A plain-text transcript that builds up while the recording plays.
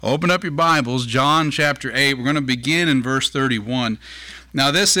Open up your Bibles, John chapter 8. We're going to begin in verse 31.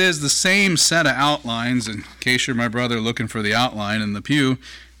 Now, this is the same set of outlines, in case you're my brother looking for the outline in the pew,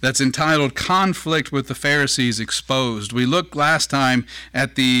 that's entitled Conflict with the Pharisees Exposed. We looked last time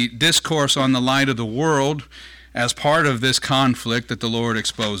at the discourse on the light of the world as part of this conflict that the Lord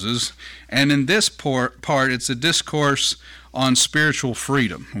exposes. And in this part, it's a discourse on spiritual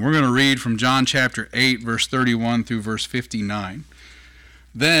freedom. We're going to read from John chapter 8, verse 31 through verse 59.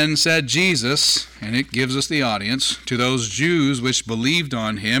 Then said Jesus, and it gives us the audience, to those Jews which believed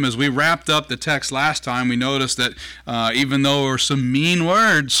on him. As we wrapped up the text last time, we noticed that even though there were some mean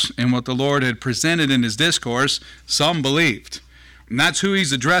words in what the Lord had presented in his discourse, some believed. And that's who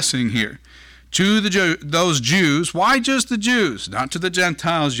he's addressing here. To those Jews. Why just the Jews? Not to the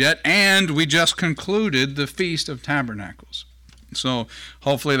Gentiles yet. And we just concluded the Feast of Tabernacles. So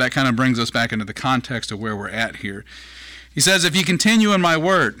hopefully that kind of brings us back into the context of where we're at here. He says, if ye continue in my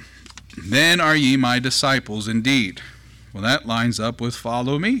word, then are ye my disciples indeed. Well, that lines up with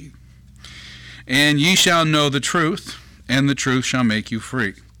follow me. And ye shall know the truth, and the truth shall make you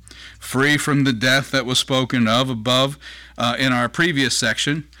free. Free from the death that was spoken of above in our previous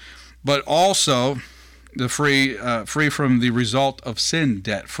section, but also the free from the result of sin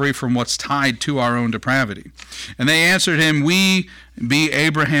debt, free from what's tied to our own depravity. And they answered him, we be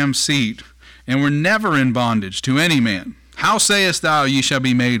Abraham's seed, and were never in bondage to any man. How sayest thou, ye shall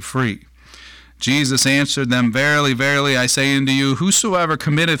be made free? Jesus answered them, verily, verily, I say unto you, whosoever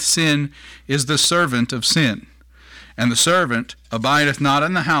committeth sin is the servant of sin. And the servant abideth not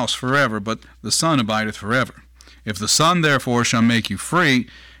in the house forever, but the Son abideth forever. If the Son therefore shall make you free,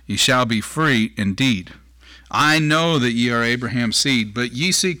 ye shall be free indeed. I know that ye are Abraham's seed, but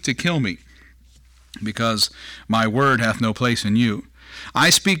ye seek to kill me, because my word hath no place in you. I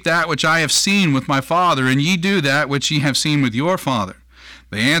speak that which I have seen with my father, and ye do that which ye have seen with your father.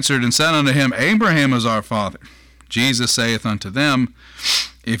 They answered and said unto him, Abraham is our father. Jesus saith unto them,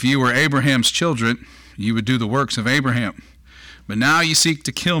 if ye were Abraham's children, ye would do the works of Abraham. But now ye seek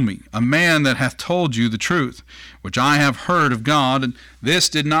to kill me, a man that hath told you the truth, which I have heard of God, and this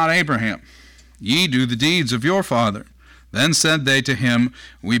did not Abraham. Ye do the deeds of your father. Then said they to him,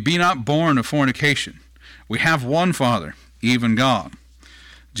 we be not born of fornication. We have one Father, even God.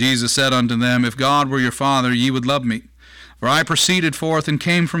 Jesus said unto them, if God were your Father, ye would love me. For I proceeded forth and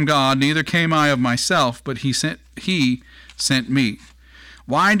came from God, neither came I of myself, but he sent me.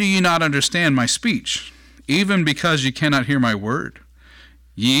 Why do ye not understand my speech? Even because ye cannot hear my word.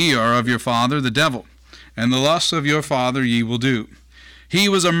 Ye are of your father the devil, and the lusts of your father ye will do. He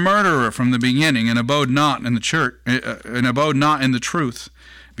was a murderer from the beginning, and abode not in the truth,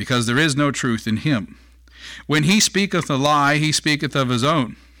 because there is no truth in him. When he speaketh a lie, he speaketh of his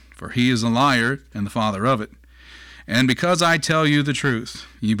own, for he is a liar and the father of it. And because I tell you the truth,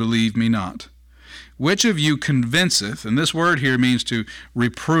 ye believe me not. Which of you convinceth, and this word here means to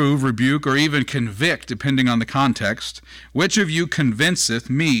reprove, rebuke, or even convict, depending on the context, which of you convinceth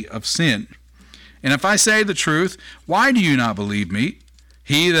me of sin? And if I say the truth, why do you not believe me?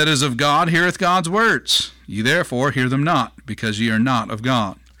 He that is of God heareth God's words. Ye therefore hear them not, because ye are not of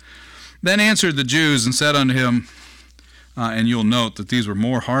God. Then answered the Jews and said unto him, and you'll note that these were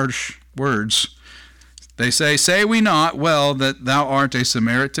more harsh words. They say we not well that thou art a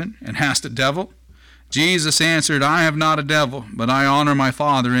Samaritan, and hast a devil? Jesus answered, I have not a devil, but I honor my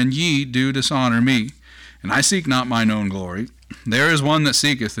Father, and ye do dishonor me. And I seek not mine own glory. There is one that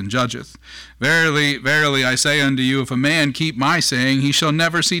seeketh and judgeth. Verily, verily, I say unto you, if a man keep my saying, he shall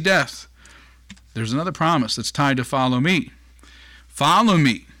never see death. There's another promise that's tied to follow me. Follow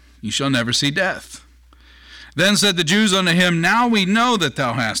me, ye shall never see death. Then said the Jews unto him, now we know that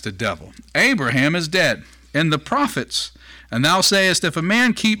thou hast a devil. Abraham is dead, and the prophets. And thou sayest, if a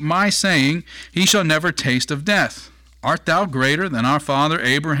man keep my saying, he shall never taste of death. Art thou greater than our father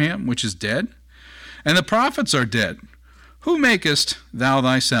Abraham, which is dead? And the prophets are dead. Who makest thou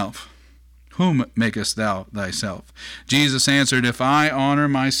thyself? Whom makest thou thyself? Jesus answered, if I honor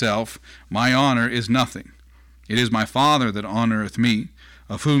myself, my honor is nothing. It is my Father that honoreth me,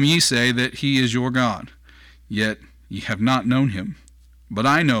 of whom ye say that he is your God. Yet ye have not known him, but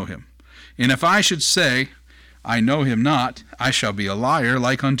I know him. And if I should say, I know him not, I shall be a liar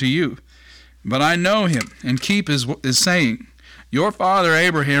like unto you. But I know him, and keep his saying. Your father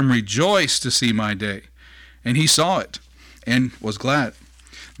Abraham rejoiced to see my day, and he saw it, and was glad.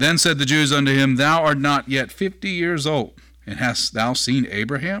 Then said the Jews unto him, thou art not yet 50 years old, and hast thou seen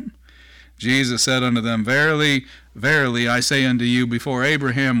Abraham? Jesus said unto them, verily, verily, I say unto you, before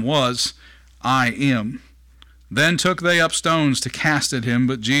Abraham was, I am. Then took they up stones to cast at him,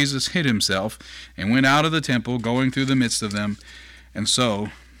 but Jesus hid himself, and went out of the temple, going through the midst of them. And so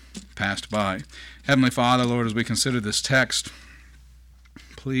passed by. Heavenly Father, Lord, as we consider this text,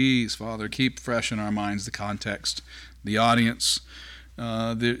 please, Father, keep fresh in our minds the context, the audience,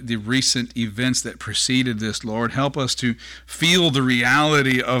 the recent events that preceded this, Lord. Help us to feel the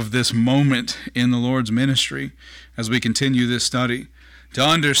reality of this moment in the Lord's ministry as we continue this study, to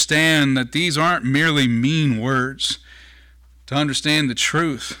understand that these aren't merely mean words, to understand the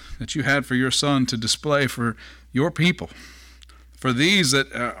truth that you had for your Son to display for your people, for these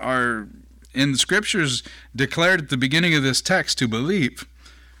that are in the Scriptures declared at the beginning of this text to believe.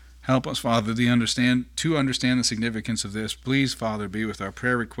 Help us, Father, to understand the significance of this. Please, Father, be with our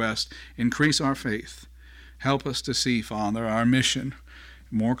prayer request. Increase our faith. Help us to see, Father, our mission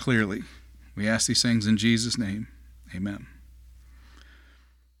more clearly. We ask these things in Jesus' name. Amen.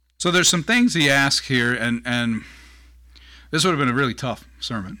 So there's some things he asks here, and this would have been a really tough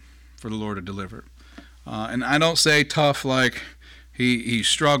sermon for the Lord to deliver. And I don't say tough like he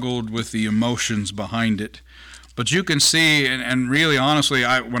struggled with the emotions behind it. But you can see, and really honestly,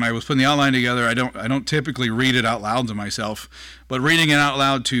 when I was putting the outline together, I don't typically read it out loud to myself. But reading it out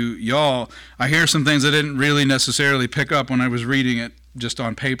loud to y'all, I hear some things I didn't really necessarily pick up when I was reading it just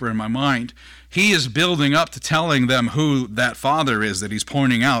on paper in my mind. He is building up to telling them who that father is that he's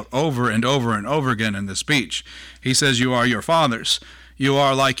pointing out over and over and over again in the speech. He says, you are your fathers. You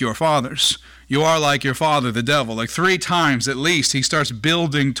are like your fathers. You are like your father, the devil. Like 3 times at least, he starts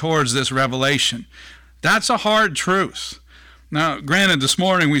building towards this revelation. That's a hard truth. Now, granted, this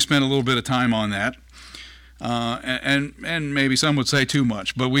morning we spent a little bit of time on that, and maybe some would say too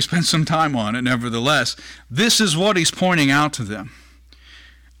much, but we spent some time on it nevertheless. This is what he's pointing out to them.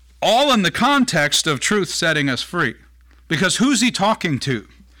 All in the context of truth setting us free. Because who's he talking to?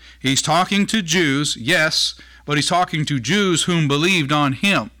 He's talking to Jews, yes, but he's talking to Jews whom believed on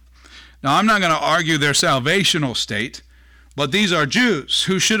him. Now, I'm not going to argue their salvational state, but these are Jews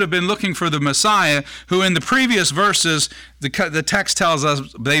who should have been looking for the Messiah, who in the previous verses, the text tells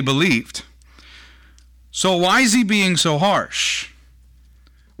us they believed. So why is he being so harsh?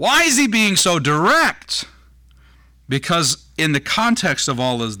 Why is he being so direct? Because in the context of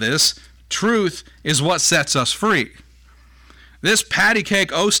all of this, truth is what sets us free. This patty cake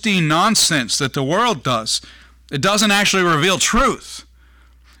Osteen nonsense that the world does, it doesn't actually reveal truth.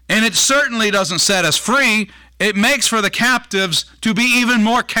 And it certainly doesn't set us free. It makes for the captives to be even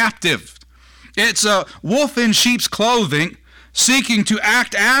more captive. It's a wolf in sheep's clothing seeking to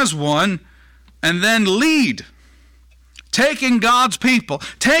act as one and then lead. Taking God's people,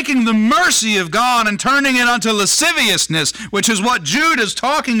 taking the mercy of God and turning it unto lasciviousness, which is what Jude is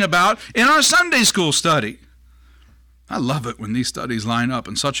talking about in our Sunday school study. I love it when these studies line up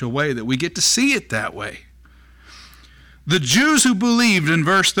in such a way that we get to see it that way. The Jews who believed in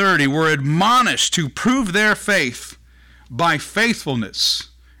verse 30 were admonished to prove their faith by faithfulness.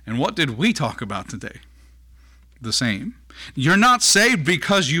 And what did we talk about today? The same. You're not saved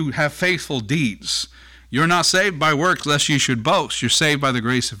because you have faithful deeds. You're not saved by works lest you should boast. You're saved by the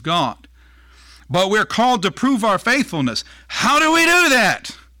grace of God. But we're called to prove our faithfulness. How do we do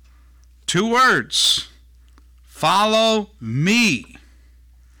that? 2 words. Follow me.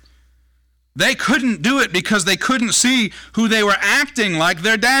 They couldn't do it because they couldn't see who they were acting like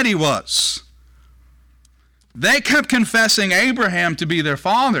their daddy was. They kept confessing Abraham to be their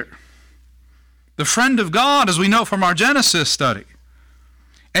father, the friend of God, as we know from our Genesis study.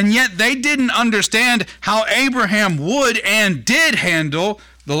 And yet they didn't understand how Abraham would and did handle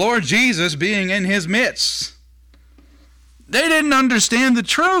the Lord Jesus being in his midst. They didn't understand the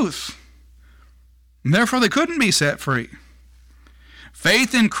truth, and therefore they couldn't be set free.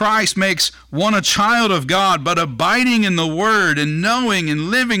 Faith in Christ makes one a child of God, but abiding in the Word and knowing and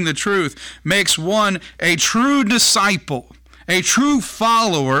living the truth makes one a true disciple, a true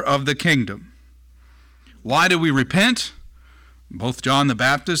follower of the kingdom. Why do we repent? Both John the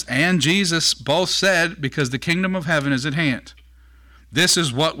Baptist and Jesus both said, because the kingdom of heaven is at hand. This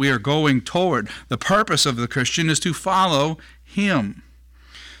is what we are going toward. The purpose of the Christian is to follow him.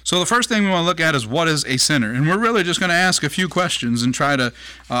 So the first thing we want to look at is, what is a sinner? And we're really just going to ask a few questions and try to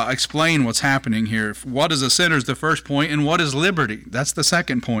explain what's happening here. What is a sinner is the first point, and what is liberty? That's the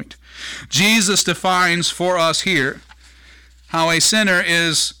second point. Jesus defines for us here how a sinner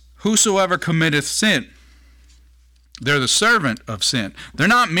is whosoever committeth sin. They're the servant of sin. They're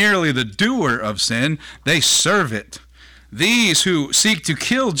not merely the doer of sin, they serve it. These who seek to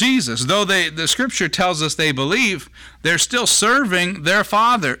kill Jesus, though the Scripture tells us they believe, they're still serving their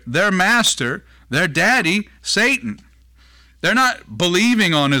father, their master, their daddy, Satan. They're not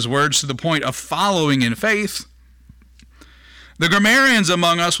believing on his words to the point of following in faith. The grammarians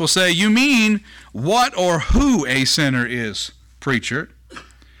among us will say, you mean what or who a sinner is, preacher?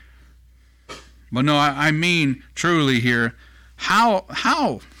 But no, I mean truly here how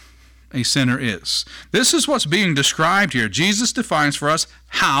a sinner is. This is what's being described here. Jesus defines for us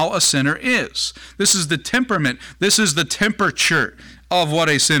how a sinner is. This is the temperament. This is the temperature of what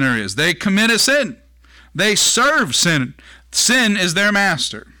a sinner is. They commit a sin. They serve sin. Sin is their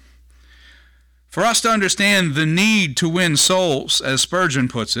master. For us to understand the need to win souls, as Spurgeon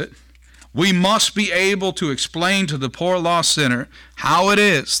puts it, we must be able to explain to the poor lost sinner how it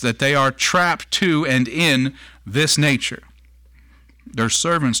is that they are trapped to and in this nature. They're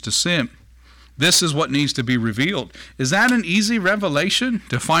servants to sin. This is what needs to be revealed. Is that an easy revelation,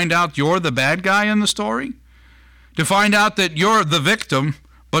 to find out you're the bad guy in the story? To find out that you're the victim,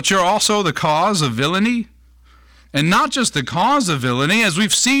 but you're also the cause of villainy? And not just the cause of villainy, as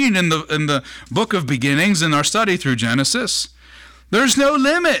we've seen in the book of beginnings in our study through Genesis. There's no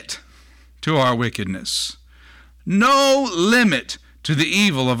limit to our wickedness. No limit to the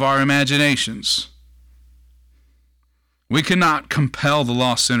evil of our imaginations. We cannot compel the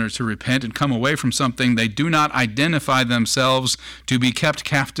lost sinner to repent and come away from something they do not identify themselves to be kept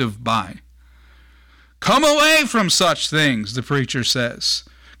captive by. Come away from such things, the preacher says.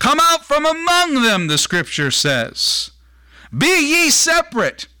 Come out from among them, the scripture says. Be ye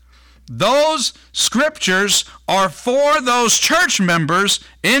separate. Those scriptures are for those church members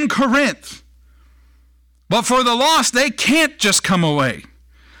in Corinth. But for the lost, they can't just come away.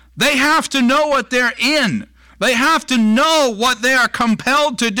 They have to know what they're in. They have to know what they are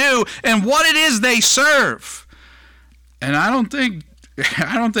compelled to do and what it is they serve. And I don't think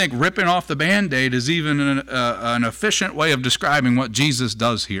ripping off the Band-Aid is even an efficient way of describing what Jesus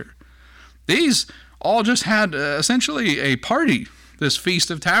does here. These all just had essentially a party, this Feast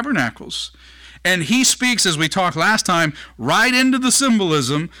of Tabernacles. And he speaks, as we talked last time, right into the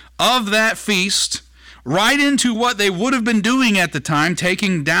symbolism of that feast, right into what they would have been doing at the time,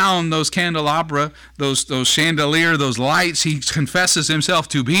 taking down those candelabra, those chandelier, those lights. He confesses himself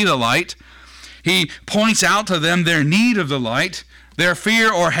to be the light. He points out to them their need of the light, their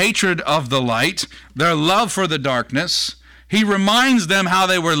fear or hatred of the light, their love for the darkness. He reminds them how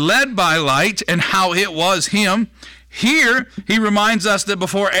they were led by light and how it was him. Here, he reminds us that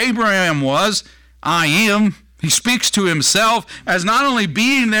before Abraham was, I am. He speaks to himself as not only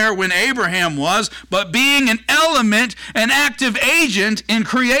being there when Abraham was, but being an element, an active agent in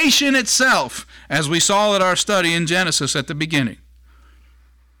creation itself, as we saw at our study in Genesis at the beginning.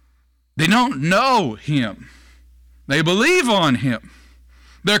 They don't know him. They believe on him.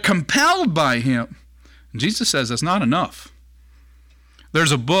 They're compelled by him. And Jesus says that's not enough.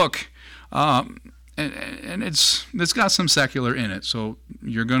 There's a book, and it's got some secular in it, so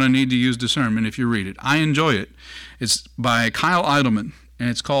you're going to need to use discernment if you read it. I enjoy it. It's by Kyle Idleman, and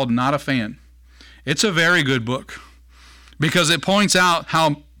it's called Not a Fan. It's a very good book because it points out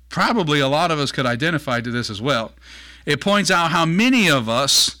how probably a lot of us could identify to this as well. It points out how many of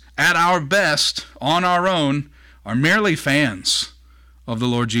us, at our best, on our own, are merely fans of the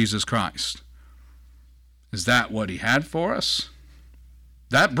Lord Jesus Christ. Is that what he had for us?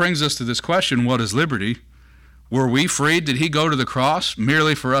 That brings us to this question, what is liberty? Were we freed? Did he go to the cross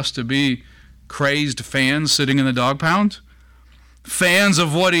merely for us to be crazed fans sitting in the dog pound? Fans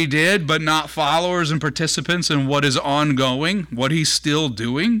of what he did, but not followers and participants in what is ongoing, what he's still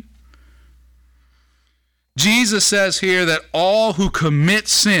doing? Jesus says here that all who commit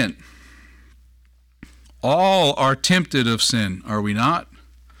sin, all are tempted of sin, are we not?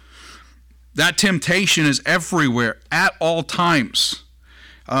 That temptation is everywhere, at all times.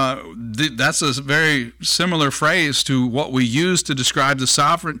 That's a very similar phrase to what we used to describe the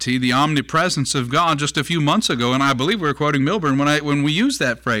sovereignty, the omnipresence of God just a few months ago, and I believe we were quoting Milburn when we used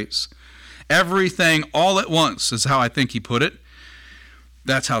that phrase. Everything all at once is how I think he put it.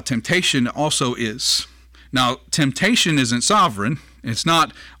 That's how temptation also is. Now, temptation isn't sovereign. It's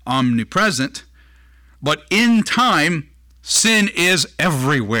not omnipresent. But in time, sin is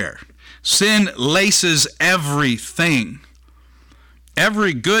everywhere. Sin laces everything.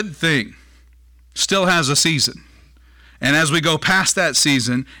 Every good thing still has a season. And as we go past that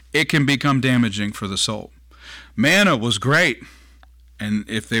season, it can become damaging for the soul. Manna was great. And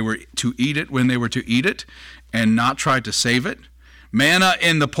if they were to eat it when they were to eat it and not try to save it, manna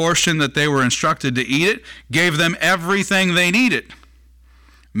in the portion that they were instructed to eat it gave them everything they needed.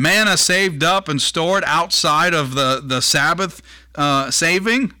 Manna saved up and stored outside of the Sabbath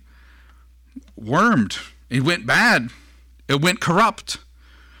saving, wormed. It went bad. It went corrupt.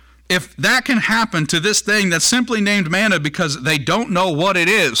 If that can happen to this thing that's simply named manna because they don't know what it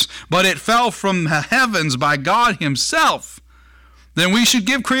is, but it fell from the heavens by God himself, then we should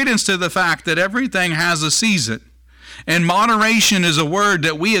give credence to the fact that everything has a season. And moderation is a word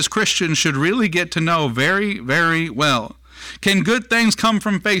that we as Christians should really get to know very, very well. Can good things come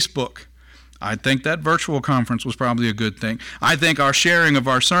from Facebook? I think that virtual conference was probably a good thing. I think our sharing of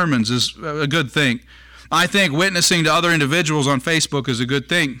our sermons is a good thing. I think witnessing to other individuals on Facebook is a good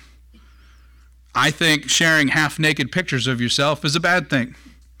thing. I think sharing half-naked pictures of yourself is a bad thing.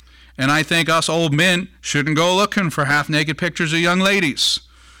 And I think us old men shouldn't go looking for half-naked pictures of young ladies.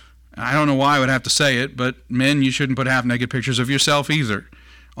 I don't know why I would have to say it, but men, you shouldn't put half-naked pictures of yourself either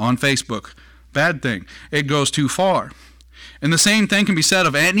on Facebook. Bad thing. It goes too far. And the same thing can be said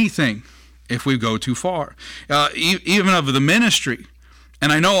of anything if we go too far, even of the ministry.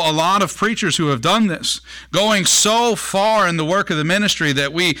 And I know a lot of preachers who have done this, going so far in the work of the ministry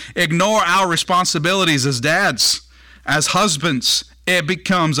that we ignore our responsibilities as dads, as husbands. It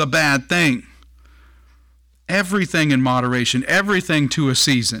becomes a bad thing. Everything in moderation, everything to a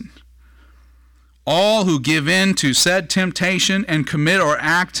season. All who give in to said temptation and commit or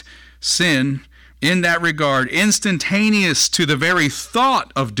act sin in that regard, instantaneous to the very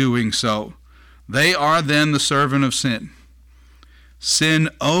thought of doing so, they are then the servant of sin. Sin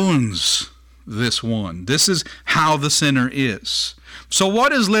owns this one. This is how the sinner is. So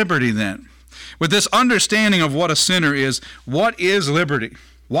what is liberty then? With this understanding of what a sinner is, what is liberty?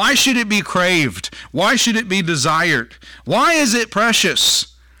 Why should it be craved? Why should it be desired? Why is it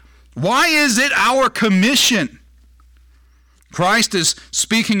precious? Why is it our commission? Christ is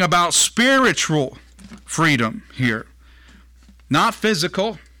speaking about spiritual freedom here, not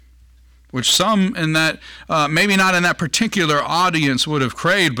physical, which some in that, maybe not in that particular audience would have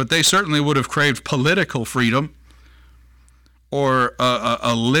craved, but they certainly would have craved political freedom or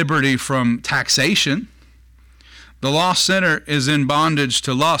a liberty from taxation. The lost sinner is in bondage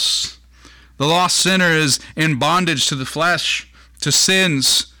to lusts. The lost sinner is in bondage to the flesh, to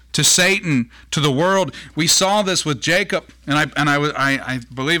sins, to Satan, to the world. We saw this with Jacob, and I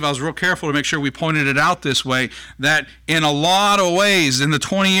believe I was real careful to make sure we pointed it out this way, that in a lot of ways, in the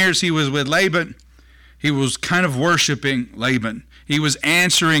 20 years he was with Laban, he was kind of worshiping Laban. He was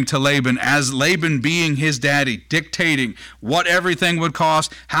answering to Laban as Laban being his daddy, dictating what everything would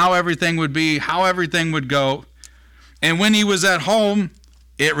cost, how everything would be, how everything would go. And when he was at home,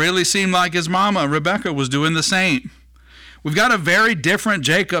 it really seemed like his mama, Rebekah, was doing the same. We've got a very different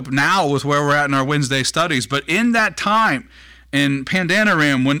Jacob now with where we're at in our Wednesday studies. But in that time, in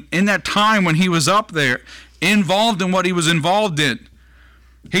Pandanaram, in that time when he was up there, involved in what he was involved in,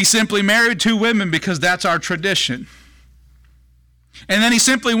 he simply married 2 women because that's our tradition. And then he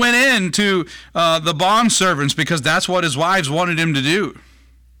simply went into the bondservants because that's what his wives wanted him to do.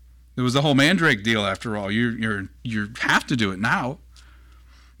 It was the whole Mandrake deal after all. You have to do it now.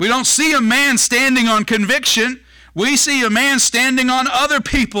 We don't see a man standing on conviction. We see a man standing on other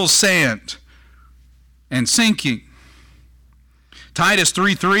people's sand and sinking. Titus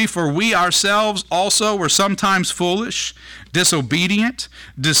 3:3, for we ourselves also were sometimes foolish, disobedient,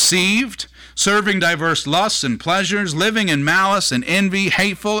 deceived, serving diverse lusts and pleasures, living in malice and envy,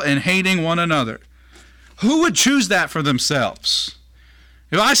 hateful and hating one another. Who would choose that for themselves?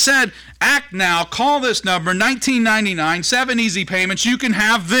 If I said, act now, call this number, $19.99, 7 easy payments, you can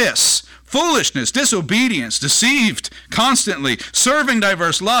have this. Foolishness, disobedience, deceived constantly, serving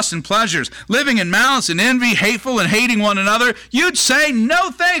diverse lusts and pleasures, living in malice and envy, hateful and hating one another, you'd say, no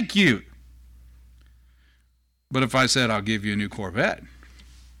thank you. But if I said, I'll give you a new Corvette,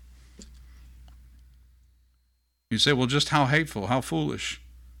 you say, well, just how hateful, how foolish,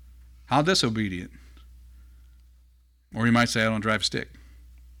 how disobedient. Or you might say, I don't drive a stick.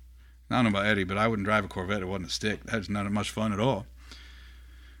 I don't know about Eddie, but I wouldn't drive a Corvette. It wasn't a stick. That's not much fun at all.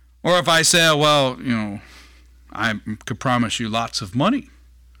 Or if I say, well, I could promise you lots of money,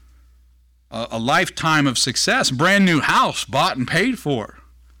 a lifetime of success, brand new house bought and paid for.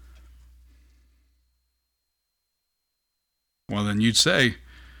 Well, then you'd say,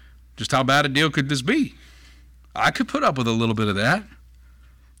 just how bad a deal could this be? I could put up with a little bit of that.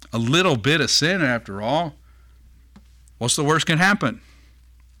 A little bit of sin, after all. What's the worst can happen?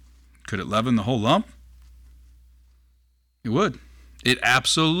 Could it leaven the whole lump? It would. It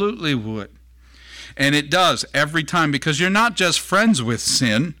absolutely would. And it does every time, because you're not just friends with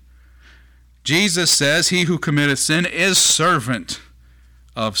sin. Jesus says, he who committeth sin is servant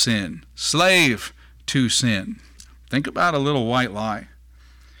of sin, slave to sin. Think about a little white lie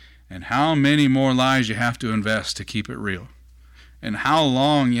and how many more lies you have to invest to keep it real, and how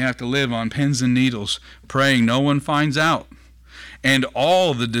long you have to live on pins and needles praying no one finds out, and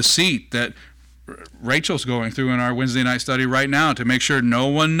all the deceit that Rachel's going through in our Wednesday night study right now to make sure no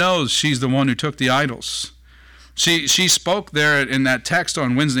one knows she's the one who took the idols. She spoke there in that text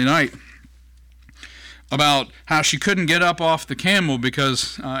on Wednesday night about how she couldn't get up off the camel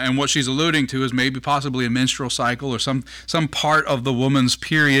because, and what she's alluding to is maybe possibly a menstrual cycle or some part of the woman's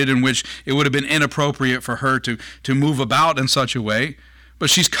period in which it would have been inappropriate for her to move about in such a way. But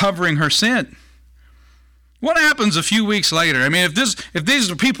she's covering her sin. What happens a few weeks later? I mean, if these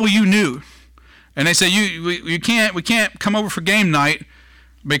are people you knew, and they say we can't come over for game night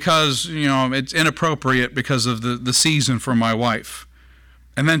because it's inappropriate because of the season for my wife.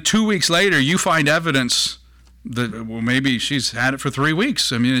 And then 2 weeks later, you find evidence that, well, maybe she's had it for 3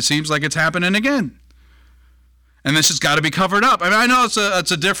 weeks. I mean, it seems like it's happening again. And this has got to be covered up. I mean, I know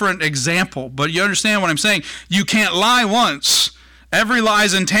it's a different example, but you understand what I'm saying. You can't lie once. Every lie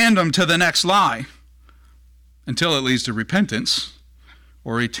is in tandem to the next lie until it leads to repentance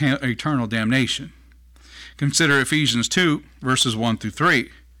or eternal damnation. Consider Ephesians 2, verses 1 through 3.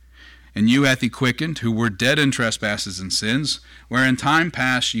 And you hath he quickened, who were dead in trespasses and sins, where in time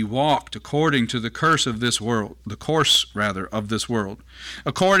past ye walked according to the course of this world,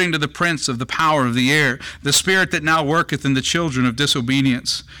 according to the prince of the power of the air, the spirit that now worketh in the children of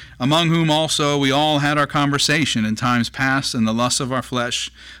disobedience, among whom also we all had our conversation in times past in the lusts of our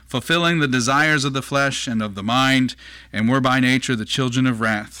flesh, fulfilling the desires of the flesh and of the mind, and were by nature the children of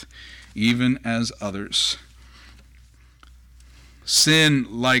wrath, even as others. Sin,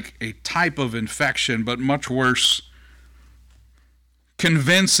 like a type of infection, but much worse,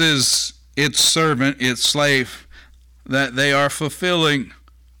 convinces its servant, its slave, that they are fulfilling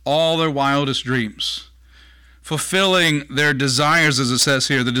all their wildest dreams, fulfilling their desires, as it says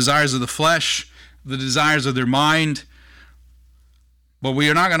here, the desires of the flesh, the desires of their mind. But we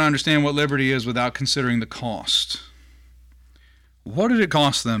are not going to understand what liberty is without considering the cost. What did it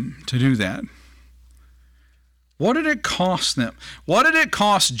cost them to do that? What did it cost them? What did it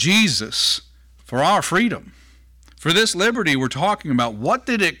cost Jesus for our freedom? For this liberty we're talking about, what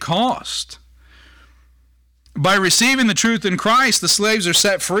did it cost? By receiving the truth in Christ, the slaves are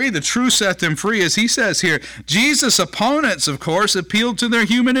set free. The truth set them free, as he says here. Jesus' opponents, of course, appealed to their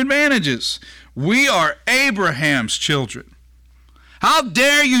human advantages. We are Abraham's children. How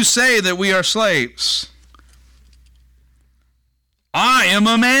dare you say that we are slaves? I am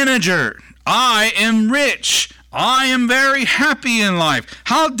a manager. I am rich. I am very happy in life.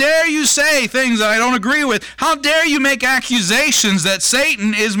 How dare you say things that I don't agree with? How dare you make accusations that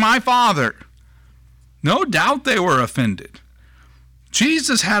Satan is my father? No doubt they were offended.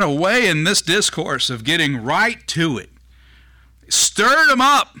 Jesus had a way in this discourse of getting right to it. Stirred them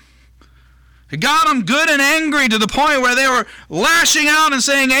up. It got them good and angry to the point where they were lashing out and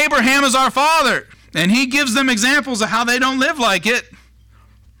saying, Abraham is our father. And he gives them examples of how they don't live like it.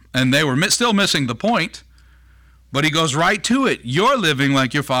 And they were still missing the point. But he goes right to it. You're living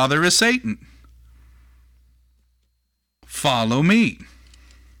like your father is Satan. Follow me.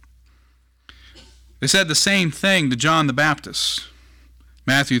 They said the same thing to John the Baptist.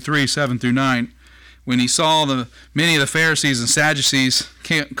 Matthew 3, 7 through 9. When he saw many of the Pharisees and Sadducees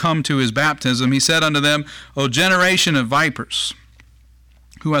come to his baptism, he said unto them, O generation of vipers,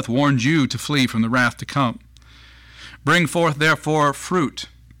 who hath warned you to flee from the wrath to come? Bring forth therefore fruit,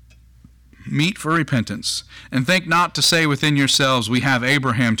 meet for repentance, and think not to say within yourselves, we have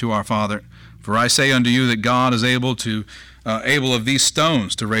Abraham to our father. For I say unto you that God is able of these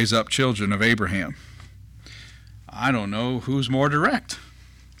stones to raise up children of Abraham. I don't know who's more direct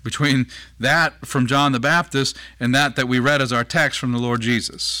between that from John the Baptist and that we read as our text from the Lord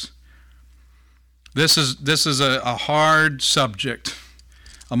Jesus. This is a hard subject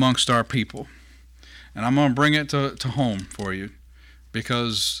amongst our people, and I'm going to bring it to home for you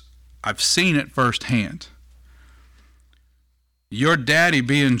because I've seen it firsthand. Your daddy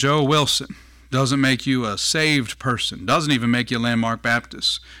being Joe Wilson doesn't make you a saved person, doesn't even make you a Landmark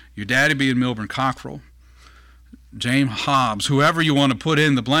Baptist. Your daddy being Milburn Cockrell, James Hobbs, whoever you want to put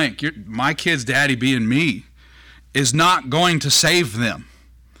in the blank, my kid's daddy being me is not going to save them.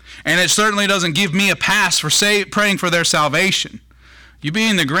 And it certainly doesn't give me a pass for praying for their salvation. You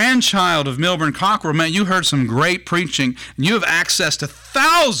being the grandchild of Milburn Cockrell, man, you heard some great preaching, and you have access to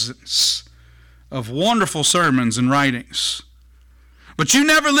thousands of wonderful sermons and writings. But you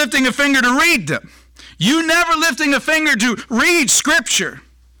never lifting a finger to read them. You never lifting a finger to read Scripture.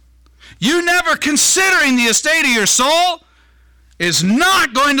 You never considering the estate of your soul is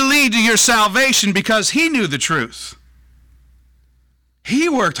not going to lead to your salvation because he knew the truth. He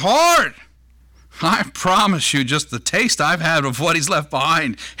worked hard. I promise you, just the taste I've had of what he's left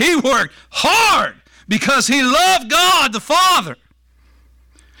behind. He worked hard because he loved God the Father.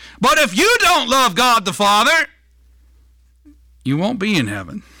 But if you don't love God the Father, you won't be in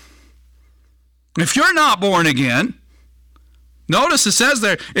heaven. If you're not born again, Notice it says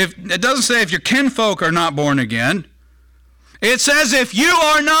there, it doesn't say if your kinfolk are not born again. It says if you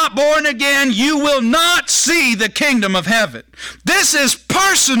are not born again, you will not see the kingdom of heaven. This is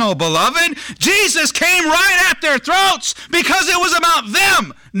personal, beloved. Jesus came right at their throats because it was about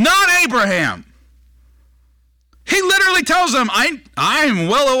them, not Abraham. He literally tells them, I'm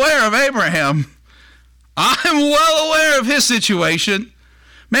well aware of Abraham. I'm well aware of his situation.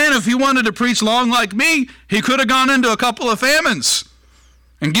 Man, if he wanted to preach long like me, he could have gone into a couple of famines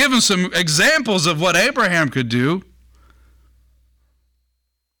and given some examples of what Abraham could do.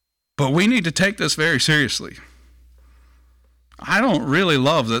 But we need to take this very seriously. I don't really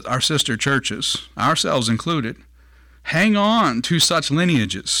love that our sister churches, ourselves included, hang on to such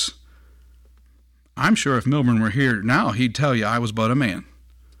lineages. I'm sure if Milburn were here now, he'd tell you I was but a man.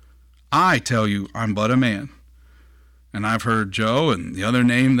 I tell you I'm but a man. And I've heard Joe and the other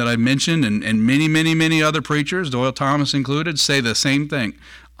name that I mentioned and many, many, many other preachers, Doyle Thomas included, say the same thing.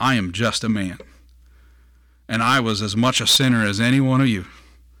 I am just a man. And I was as much a sinner as any one of you.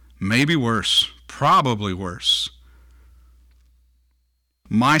 Maybe worse, probably worse.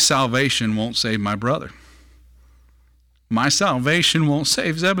 My salvation won't save my brother. My salvation won't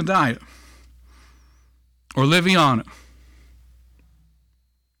save Zebediah or Liviana.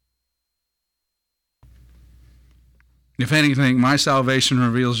 If anything, my salvation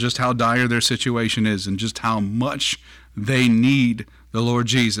reveals just how dire their situation is and just how much they need the Lord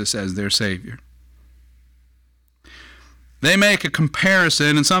Jesus as their Savior. They make a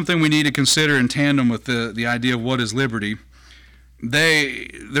comparison, and something we need to consider in tandem with the idea of what is liberty.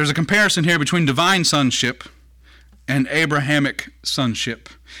 There's a comparison here between divine sonship and Abrahamic sonship.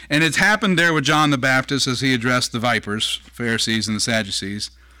 And it's happened there with John the Baptist as he addressed the vipers, Pharisees and the Sadducees.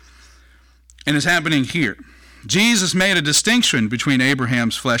 And it's happening here. Jesus made a distinction between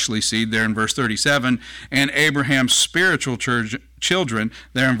Abraham's fleshly seed there in verse 37 and Abraham's spiritual children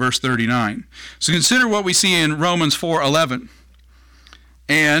there in verse 39. So consider what we see in Romans 4:11.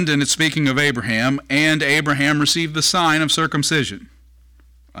 And it's speaking of Abraham, and Abraham received the sign of circumcision.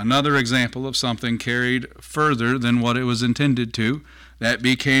 Another example of something carried further than what it was intended to. That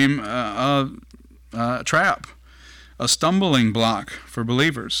became a trap, a stumbling block for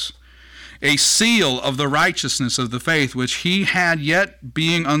believers. A seal of the righteousness of the faith which he had yet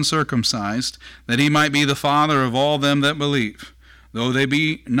being uncircumcised, that he might be the father of all them that believe. Though they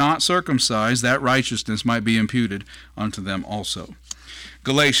be not circumcised, that righteousness might be imputed unto them also.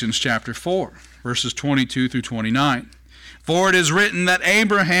 Galatians chapter 4, verses 22 through 29. For it is written that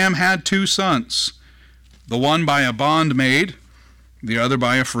Abraham had two sons, the one by a bondmaid, the other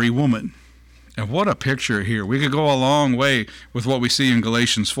by a free woman. And what a picture here. We could go a long way with what we see in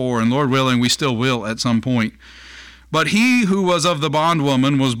Galatians 4, and Lord willing, we still will at some point. But he who was of the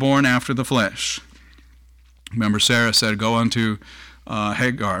bondwoman was born after the flesh. Remember, Sarah said, go unto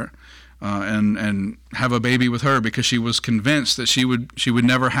Hagar and have a baby with her, because she was convinced that she would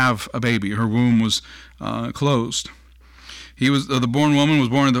never have a baby. Her womb was closed. He was the bondwoman was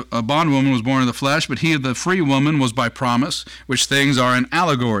born of the flesh, but he of the free woman was by promise, which things are an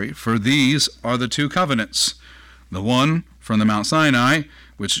allegory. For these are the two covenants: the one from the Mount Sinai,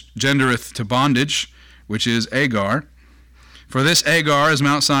 which gendereth to bondage, which is Agar. For this Agar is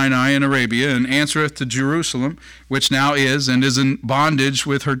Mount Sinai in Arabia, and answereth to Jerusalem, which now is, and is in bondage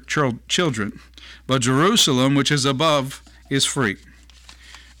with her children. But Jerusalem, which is above, is free,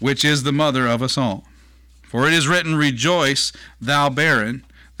 which is the mother of us all. For it is written, rejoice, thou barren,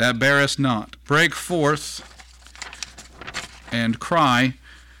 that bearest not. Break forth and cry,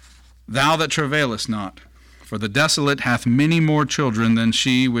 thou that travailest not. For the desolate hath many more children than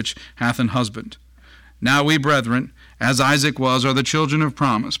she which hath an husband. Now we, brethren, as Isaac was, are the children of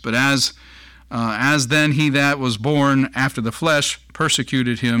promise. But as then he that was born after the flesh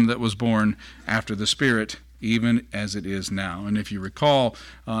persecuted him that was born after the Spirit, even as it is now. And if you recall,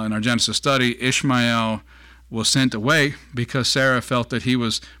 in our Genesis study, Ishmael was sent away because Sarah felt that he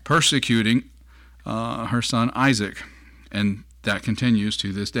was persecuting her son Isaac. And that continues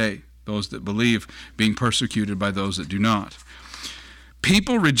to this day. Those that believe being persecuted by those that do not.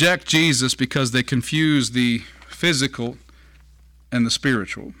 People reject Jesus because they confuse the physical and the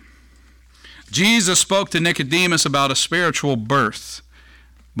spiritual. Jesus spoke to Nicodemus about a spiritual birth,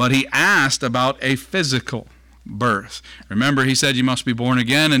 but he asked about a physical birth. Remember, he said, you must be born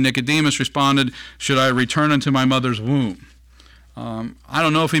again, and Nicodemus responded, should I return unto my mother's womb? I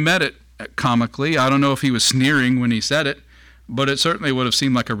don't know if he meant it comically. I don't know if he was sneering when he said it, but it certainly would have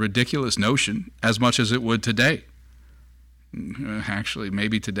seemed like a ridiculous notion, as much as it would today. Actually,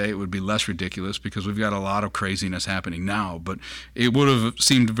 maybe today it would be less ridiculous because we've got a lot of craziness happening now, but it would have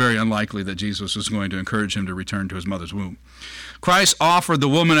seemed very unlikely that Jesus was going to encourage him to return to his mother's womb. Christ offered the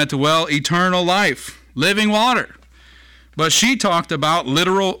woman at the well eternal life, living water, but she talked about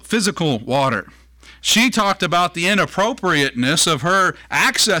literal physical water. She talked about the inappropriateness of her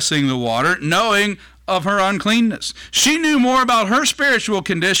accessing the water, knowing of her uncleanness. She knew more about her spiritual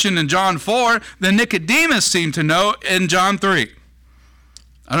condition in John 4 than Nicodemus seemed to know in John 3.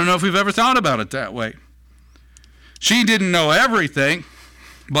 I don't know if we've ever thought about it that way. She didn't know everything,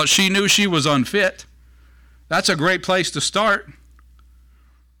 but she knew she was unfit. That's a great place to start.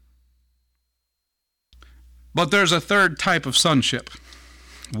 But there's a third type of sonship,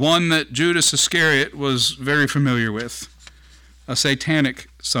 one that Judas Iscariot was very familiar with, a satanic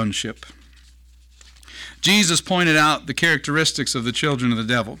sonship. Jesus pointed out the characteristics of the children of the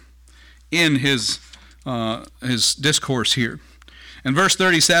devil in his discourse here. In verse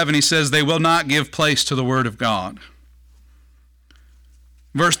 37, he says, they will not give place to the word of God.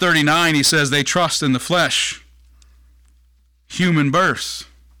 Verse 39, he says, they trust in the flesh, human birth,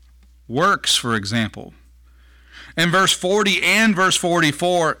 works, for example. In verse 40 and verse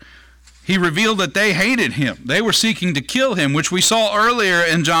 44, he revealed that they hated him. They were seeking to kill him, which we saw earlier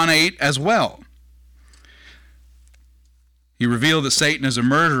in John 8 as well. He revealed that Satan is a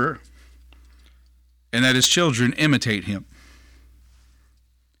murderer and that his children imitate him.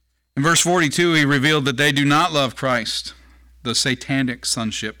 In verse 42, he revealed that they do not love Christ, the satanic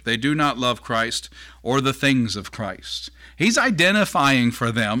sonship. They do not love Christ or the things of Christ. He's identifying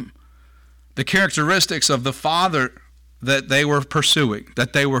for them the characteristics of the Father that they were pursuing,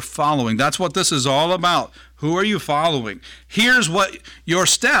 that they were following. That's what this is all about. Who are you following? Here's what your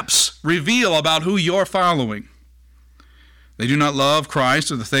steps reveal about who you're following. They do not love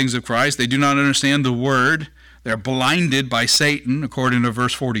Christ or the things of Christ. They do not understand the Word. They're blinded by Satan, according to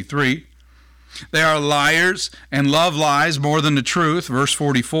verse 43. They are liars and love lies more than the truth, verse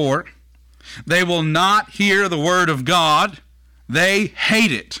 44. They will not hear the Word of God. They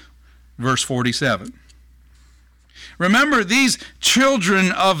hate it, verse 47. Remember, these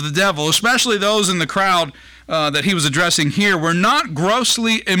children of the devil, especially those in the crowd that he was addressing here, were not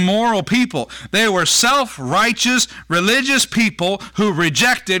grossly immoral people. They were self-righteous, religious people who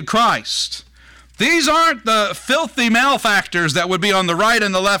rejected Christ. These aren't the filthy malefactors that would be on the right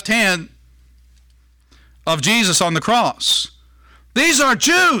and the left hand of Jesus on the cross. These are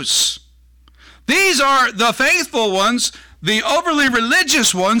Jews. These are the faithful ones, the overly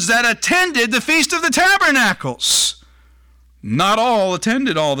religious ones that attended the Feast of the Tabernacles. Not all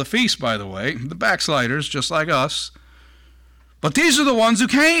attended all the feasts, by the way. The backsliders, just like us. But these are the ones who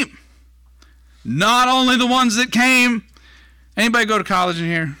came. Not only the ones that came. Anybody go to college in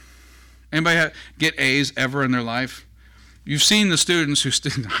here? Anybody get A's ever in their life? You've seen the students who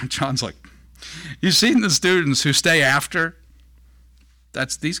John's like, you've seen the students who stay after?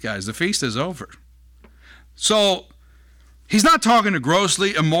 That's these guys. The feast is over. So, he's not talking to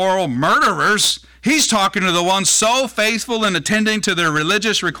grossly immoral murderers. He's talking to the ones so faithful in attending to their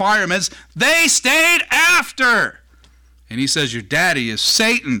religious requirements, they stayed after. And he says, your daddy is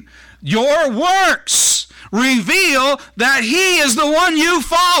Satan. Your works reveal that he is the one you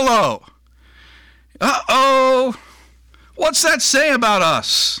follow. Uh-oh. What's that say about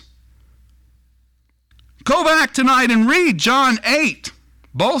us? Go back tonight and read John 8,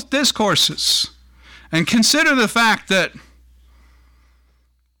 both discourses, and consider the fact that,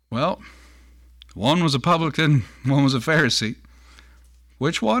 well, one was a publican, one was a Pharisee.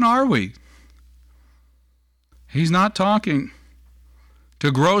 Which one are we? He's not talking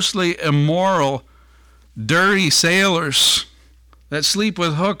to grossly immoral, dirty sailors that sleep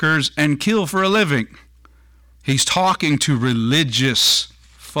with hookers and kill for a living. He's talking to religious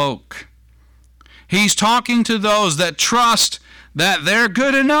folk. He's talking to those that trust that they're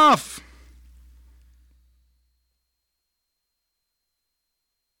good enough.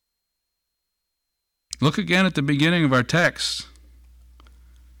 Look again at the beginning of our text.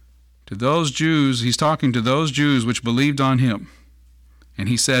 To those Jews, he's talking to those Jews which believed on him. And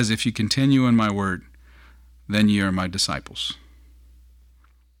he says, if you continue in my word, then ye are my disciples.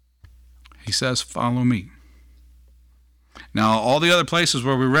 He says, follow me. Now, all the other places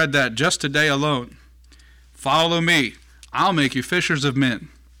where we read that just today alone, follow me, I'll make you fishers of men.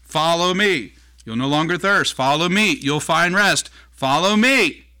 Follow me, you'll no longer thirst. Follow me, you'll find rest. Follow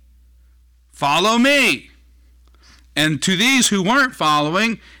me. Follow me. And to these who weren't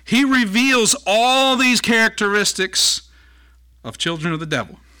following, he reveals all these characteristics of children of the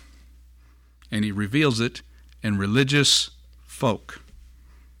devil. And he reveals it in religious folk.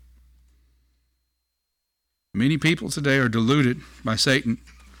 Many people today are deluded by Satan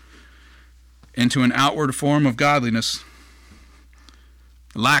into an outward form of godliness,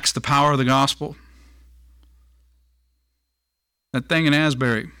 lacks the power of the gospel. That thing in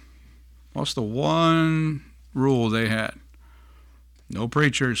Asbury, what's the one rule they had? No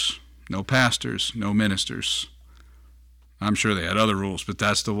preachers, no pastors, no ministers. I'm sure they had other rules, but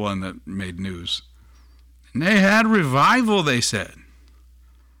that's the one that made news. And they had revival, they said.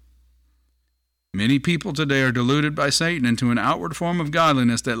 Many people today are deluded by Satan into an outward form of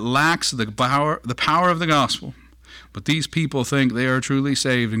godliness that lacks the power of the gospel. But these people think they are truly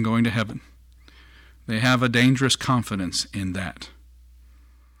saved and going to heaven. They have a dangerous confidence in that.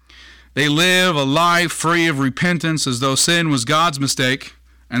 They live a life free of repentance as though sin was God's mistake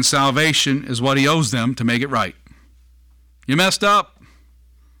and salvation is what he owes them to make it right. You messed up.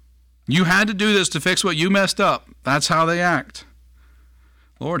 You had to do this to fix what you messed up. That's how they act.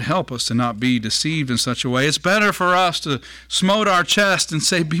 Lord, help us to not be deceived in such a way. It's better for us to smote our chest and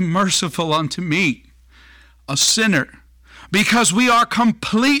say, be merciful unto me, a sinner, because we are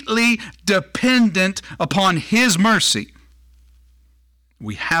completely dependent upon his mercy.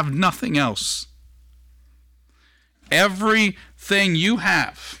 We have nothing else. Everything you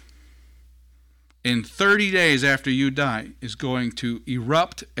have in 30 days after you die is going to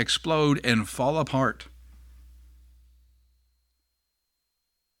erupt, explode, and fall apart.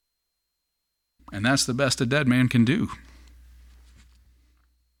 And that's the best a dead man can do.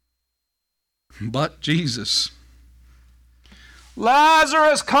 But Jesus,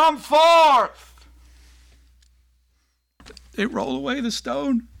 Lazarus, come forth! They roll away the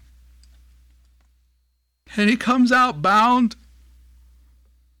stone. And he comes out bound.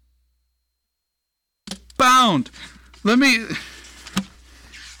 Bound. Let me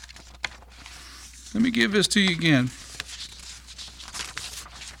give this to you again.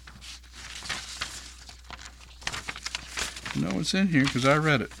 No, it's in here because I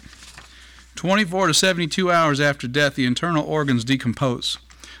read it. 24 to 72 hours after death, the internal organs decompose.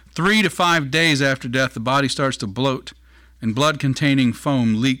 3 to 5 days after death, the body starts to bloat, and blood-containing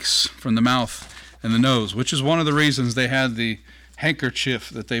foam leaks from the mouth and the nose, which is one of the reasons they had the handkerchief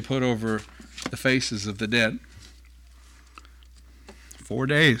that they put over the faces of the dead. 4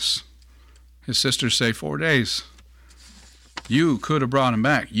 days. His sisters say 4 days. You could have brought him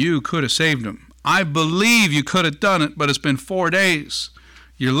back. You could have saved him. I believe you could have done it, but it's been 4 days.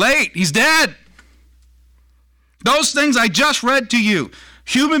 You're late. He's dead. Those things I just read to you.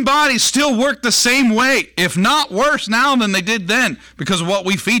 Human bodies still work the same way, if not worse now than they did then, because of what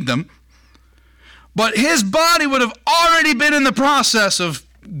we feed them. But his body would have already been in the process of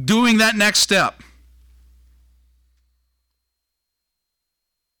doing that next step.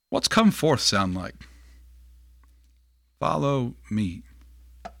 What's come forth sound like? Follow me.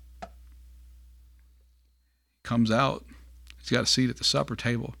 Comes out. He's got a seat at the supper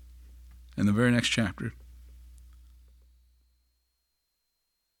table in the very next chapter.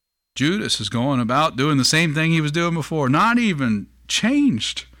 Judas is going about doing the same thing he was doing before, not even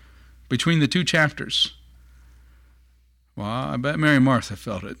changed between the two chapters. Well, I bet Mary and Martha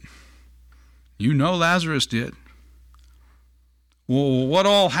felt it. You know Lazarus did. Well, what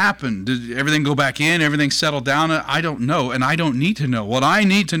all happened? Did everything go back in? Everything settled down? I don't know, and I don't need to know. What I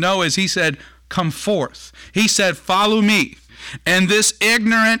need to know is he said, come forth. He said, follow me. And this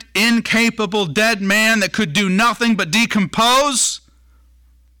ignorant, incapable, dead man that could do nothing but decompose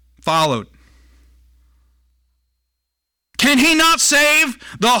followed. Can he not save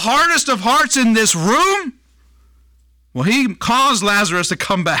the hardest of hearts in this room? Well, he caused Lazarus to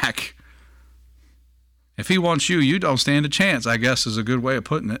come back. If he wants you, you don't stand a chance, I guess is a good way of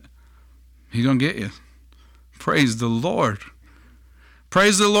putting it. He's going to get you. Praise the Lord.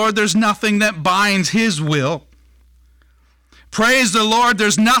 Praise the Lord, there's nothing that binds his will. Praise the Lord,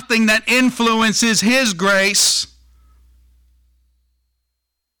 there's nothing that influences his grace.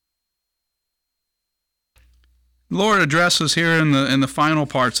 The Lord addresses here in the final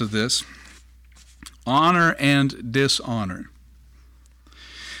parts of this, honor and dishonor.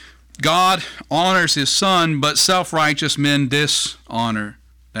 God honors his Son, but self-righteous men dishonor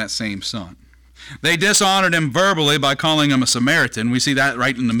that same Son. They dishonored him verbally by calling him a Samaritan. We see that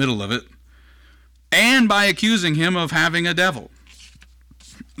right in the middle of it. And by accusing him of having a devil.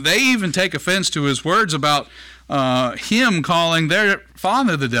 They even take offense to his words about him calling their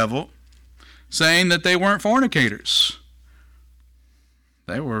father the devil, saying that they weren't fornicators.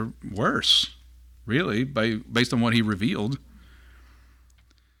 They were worse, really, based on what he revealed.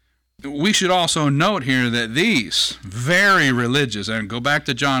 We should also note here that these very religious, and go back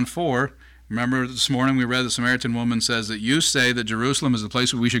to John 4, Remember this morning we read the Samaritan woman says that you say that Jerusalem is the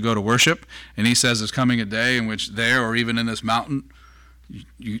place where we should go to worship, and he says there's coming a day in which there or even in this mountain,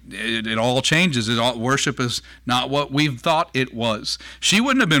 it all changes. Worship is not what we've thought it was. She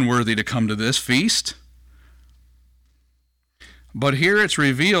wouldn't have been worthy to come to this feast. But here it's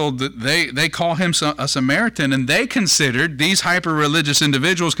revealed that they call him a Samaritan, and they considered, these hyper-religious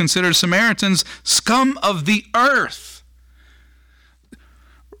individuals considered Samaritans scum of the earth.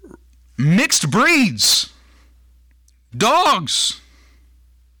 Mixed breeds. Dogs.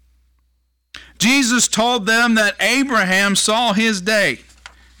 Jesus told them that Abraham saw his day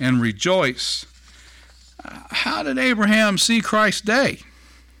and rejoiced. How did Abraham see Christ's day?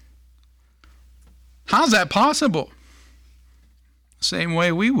 How's that possible? Same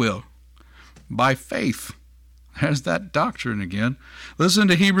way we will, by faith. There's that doctrine again. Listen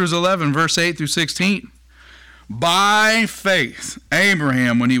to Hebrews 11, verse 8 through 16. By faith,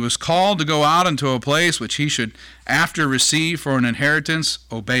 Abraham, when he was called to go out into a place which he should after receive for an inheritance,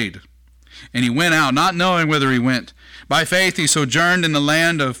 obeyed. And he went out, not knowing whither he went. By faith he sojourned in the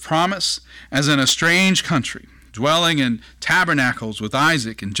land of promise, as in a strange country, dwelling in tabernacles with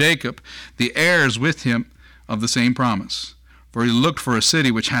Isaac and Jacob, the heirs with him of the same promise. For he looked for a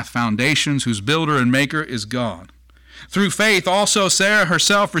city which hath foundations, whose builder and maker is God. Through faith also Sarah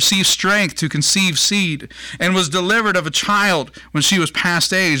herself received strength to conceive seed, and was delivered of a child when she was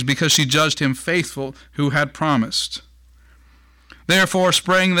past age, because she judged him faithful who had promised. Therefore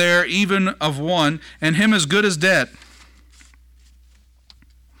sprang there even of one, and him as good as dead.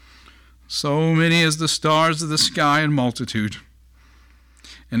 So many as the stars of the sky in multitude,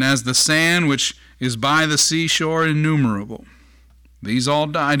 and as the sand which is by the seashore innumerable. These all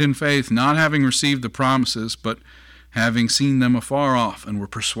died in faith, not having received the promises, but having seen them afar off, and were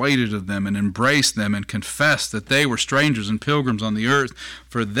persuaded of them, and embraced them, and confessed that they were strangers and pilgrims on the earth.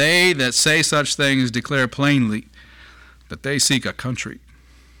 For they that say such things declare plainly that they seek a country.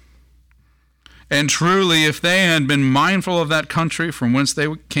 And truly, if they had been mindful of that country from whence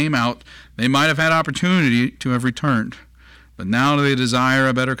they came out, they might have had opportunity to have returned. But now they desire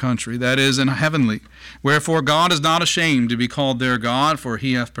a better country, that is, in heavenly. Wherefore God is not ashamed to be called their God, for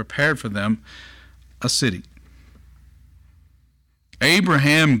he hath prepared for them a city.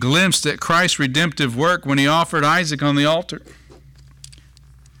 Abraham glimpsed at Christ's redemptive work when he offered Isaac on the altar.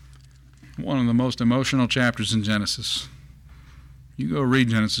 One of the most emotional chapters in Genesis. You go read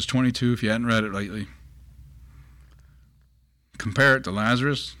Genesis 22 if you hadn't read it lately. Compare it to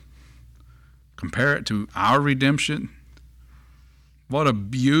Lazarus. Compare it to our redemption. What a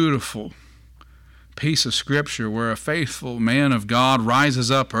beautiful piece of scripture where a faithful man of God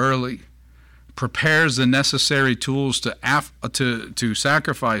rises up early, prepares the necessary tools to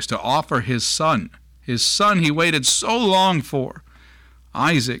sacrifice, to offer his son. His son he waited so long for,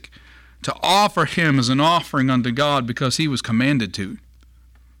 Isaac, to offer him as an offering unto God because he was commanded to.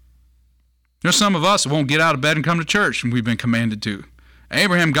 There's some of us that won't get out of bed and come to church, and we've been commanded to.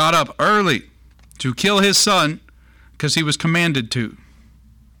 Abraham got up early to kill his son because he was commanded to.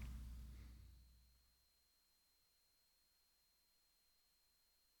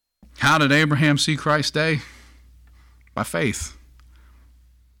 How did Abraham see Christ's day? By faith.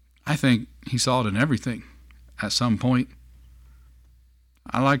 I think he saw it in everything at some point.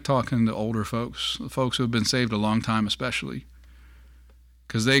 I like talking to older folks, the folks who have been saved a long time especially,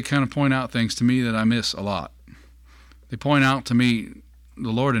 because they kind of point out things to me that I miss a lot. They point out to me the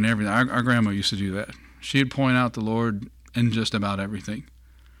Lord in everything. Our grandma used to do that. She'd point out the Lord in just about everything.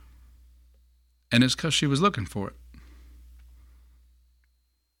 And it's because she was looking for it.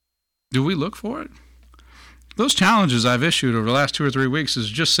 Do we look for it? Those challenges I've issued over the last 2 or 3 weeks has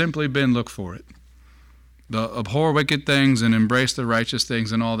just simply been look for it. The abhor wicked things and embrace the righteous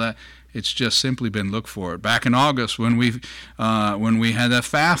things and all that. It's just simply been look for it. Back in August when we had that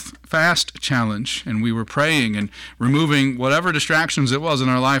fast challenge and we were praying and removing whatever distractions it was in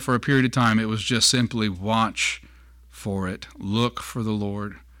our life for a period of time, it was just simply watch for it. Look for the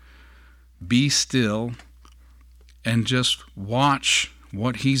Lord. Be still and just watch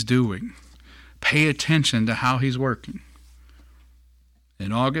what he's doing. Pay attention to how he's working.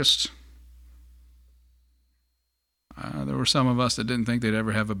 In August, there were some of us that didn't think they'd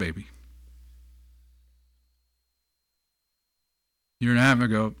ever have a baby. A year and a half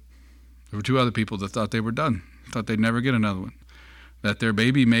ago, there were 2 other people that thought they were done, thought they'd never get another one, that their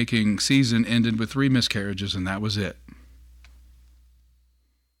baby-making season ended with 3 miscarriages, and that was it.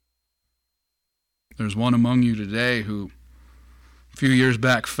 There's one among you today who a few years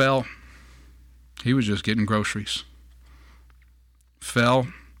back fell. He was just getting groceries. Fell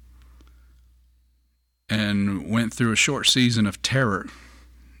and went through a short season of terror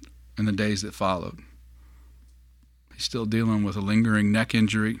in the days that followed. He's still dealing with a lingering neck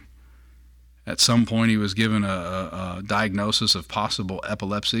injury. At some point, he was given a diagnosis of possible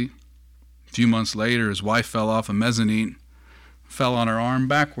epilepsy. A few months later, his wife fell off a mezzanine, fell on her arm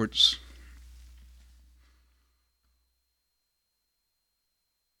backwards.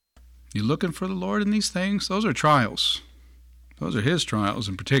 You looking for the Lord in these things? Those are trials. Those are his trials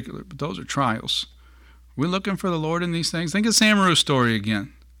in particular, but those are trials. We're looking for the Lord in these things. Think of Samaru's story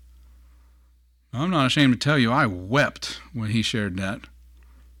again. I'm not ashamed to tell you, I wept when he shared that.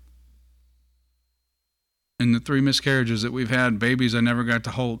 In the 3 miscarriages that we've had, babies I never got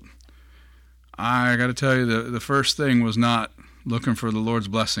to hold, I got to tell you, the first thing was not looking for the Lord's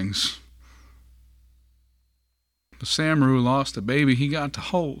blessings. But Samaru lost a baby he got to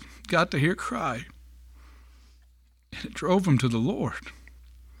hold, got to hear cry. And it drove him to the Lord.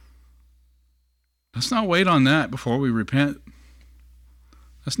 Let's not wait on that before we repent.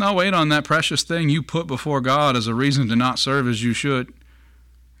 Let's not wait on that precious thing you put before God as a reason to not serve as you should.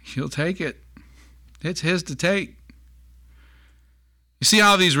 He'll take it. It's his to take. You see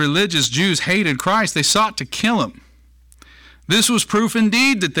how these religious Jews hated Christ? They sought to kill him. This was proof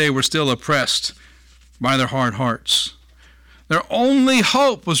indeed that they were still oppressed by their hard hearts. Their only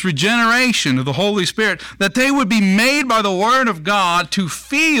hope was regeneration of the Holy Spirit, that they would be made by the Word of God to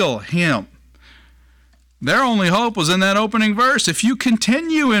feel him. Their only hope was in that opening verse. If you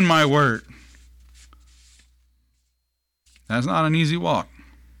continue in my word. That's not an easy walk.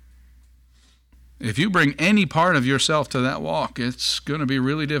 If you bring any part of yourself to that walk, it's going to be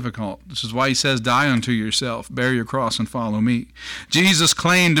really difficult. This is why he says, die unto yourself, bear your cross and follow me. Jesus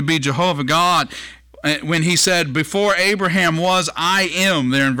claimed to be Jehovah God when he said, before Abraham was, I am,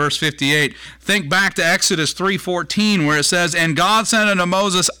 there in verse 58. Think back to Exodus 3:14 where it says, and God said unto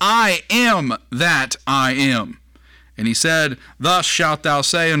Moses, I am that I am. And he said, thus shalt thou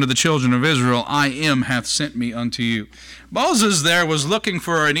say unto the children of Israel, I am hath sent me unto you. Moses there was looking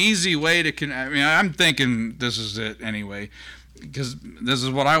for an easy way to, I'm thinking this is it anyway, because this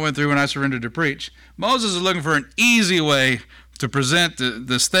is what I went through when I surrendered to preach. Moses is looking for an easy way to present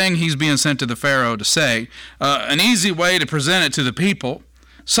this thing he's being sent to the Pharaoh to say, an easy way to present it to the people,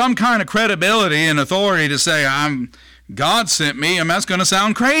 some kind of credibility and authority to say, God sent me, and that's going to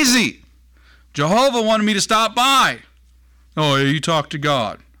sound crazy. Jehovah wanted me to stop by. Oh, you talk to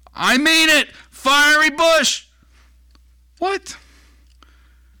God. I mean it. Fiery bush. What?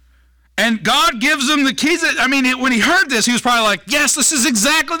 And God gives him the keys. When he heard this, he was probably like, yes, this is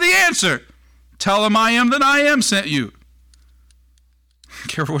exactly the answer. Tell him I am that I am sent you.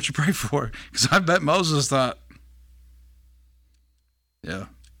 Careful what you pray for, because I bet Moses thought, yeah,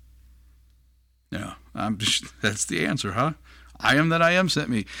 that's the answer, huh? I am that I am sent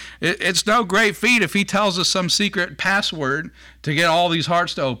me. It's no great feat if he tells us some secret password to get all these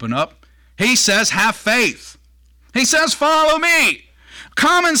hearts to open up. He says, have faith. He says, follow me.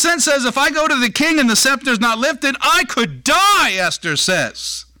 Common sense says, if I go to the king and the scepter's not lifted, I could die, Esther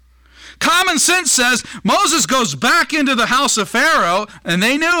says. Common sense says, Moses goes back into the house of Pharaoh, and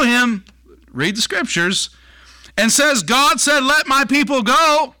they knew him, read the scriptures, and says, God said, let my people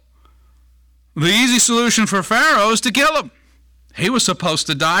go. The easy solution for Pharaoh is to kill him. He was supposed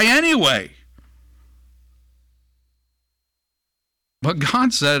to die anyway. But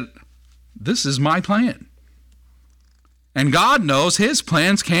God said, this is my plan. And God knows his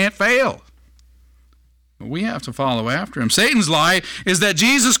plans can't fail. But we have to follow after him. Satan's lie is that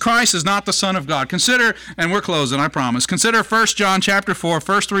Jesus Christ is not the Son of God. Consider, and we're closing, I promise. Consider 1 John chapter 4,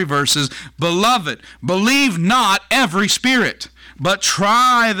 first 3 verses. Beloved, believe not every spirit, but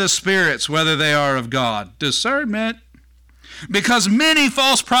try the spirits whether they are of God. Discernment. Because many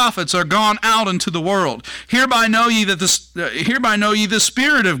false prophets are gone out into the world. Hereby know ye the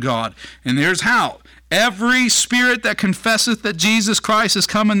Spirit of God. And here's how. Every spirit that confesseth that Jesus Christ is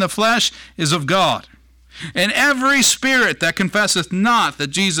come in the flesh is of God. And every spirit that confesseth not that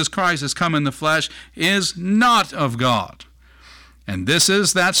Jesus Christ is come in the flesh is not of God. And this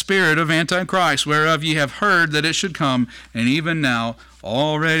is that spirit of Antichrist, whereof ye have heard that it should come, and even now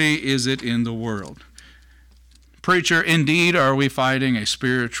already is it in the world. Preacher, indeed are we fighting a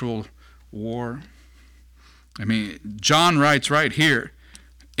spiritual war? John writes right here,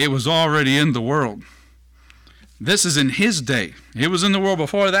 it was already in the world. This is in his day. It was in the world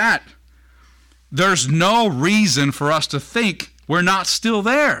before that. There's no reason for us to think we're not still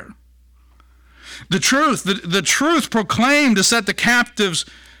there. The truth proclaimed to set the captives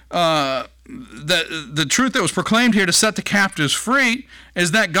the truth that was proclaimed here to set the captives free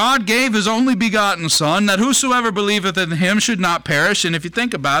is that God gave his only begotten Son, that whosoever believeth in him should not perish. And if you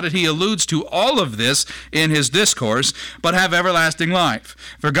think about it, he alludes to all of this in his discourse, but have everlasting life.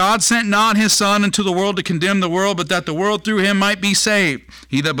 For God sent not his Son into the world to condemn the world, but that the world through him might be saved.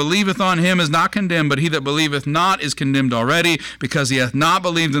 He that believeth on him is not condemned, but he that believeth not is condemned already, because he hath not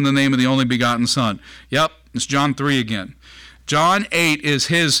believed in the name of the only begotten Son. Yep, it's John 3 again. John 8 is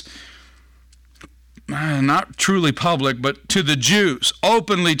his, not truly public, but to the Jews,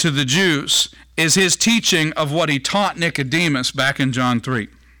 openly to the Jews, is his teaching of what he taught Nicodemus back in John 3.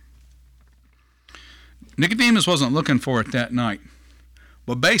 Nicodemus wasn't looking for it that night,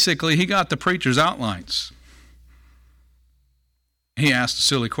 but basically he got the preacher's outlines. He asked a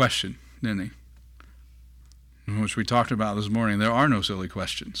silly question, didn't he? Which we talked about this morning. There are no silly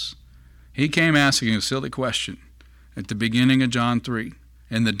questions. He came asking a silly question at the beginning of John 3,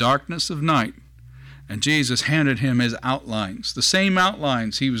 in the darkness of night. And Jesus handed him his outlines, the same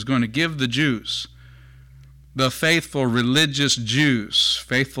outlines he was going to give the Jews, the faithful religious Jews,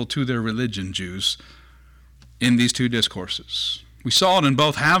 faithful to their religion Jews, in these two discourses. We saw it in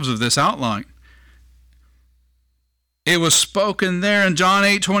both halves of this outline. It was spoken there in John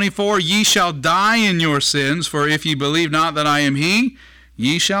 8:24, ye shall die in your sins, for if ye believe not that I am he,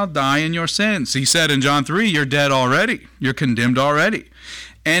 ye shall die in your sins. He said in John 3, you're dead already. You're condemned already.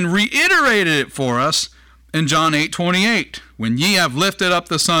 And reiterated it for us in John 8:28. When ye have lifted up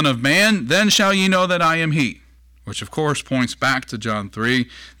the Son of Man, then shall ye know that I am he. Which of course points back to John 3,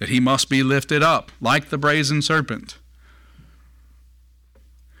 that he must be lifted up, like the brazen serpent.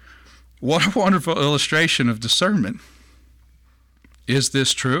 What a wonderful illustration of discernment. Is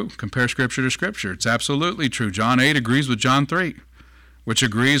this true? Compare Scripture to Scripture. It's absolutely true. John 8 agrees with John 3, which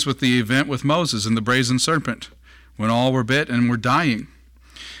agrees with the event with Moses and the brazen serpent, when all were bit and were dying.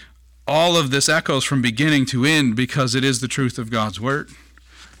 All of this echoes from beginning to end because it is the truth of God's Word.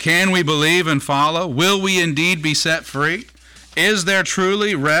 Can we believe and follow? Will we indeed be set free? Is there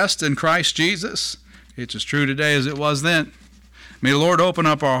truly rest in Christ Jesus? It's as true today as it was then. May the Lord open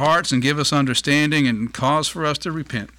up our hearts and give us understanding and cause for us to repent.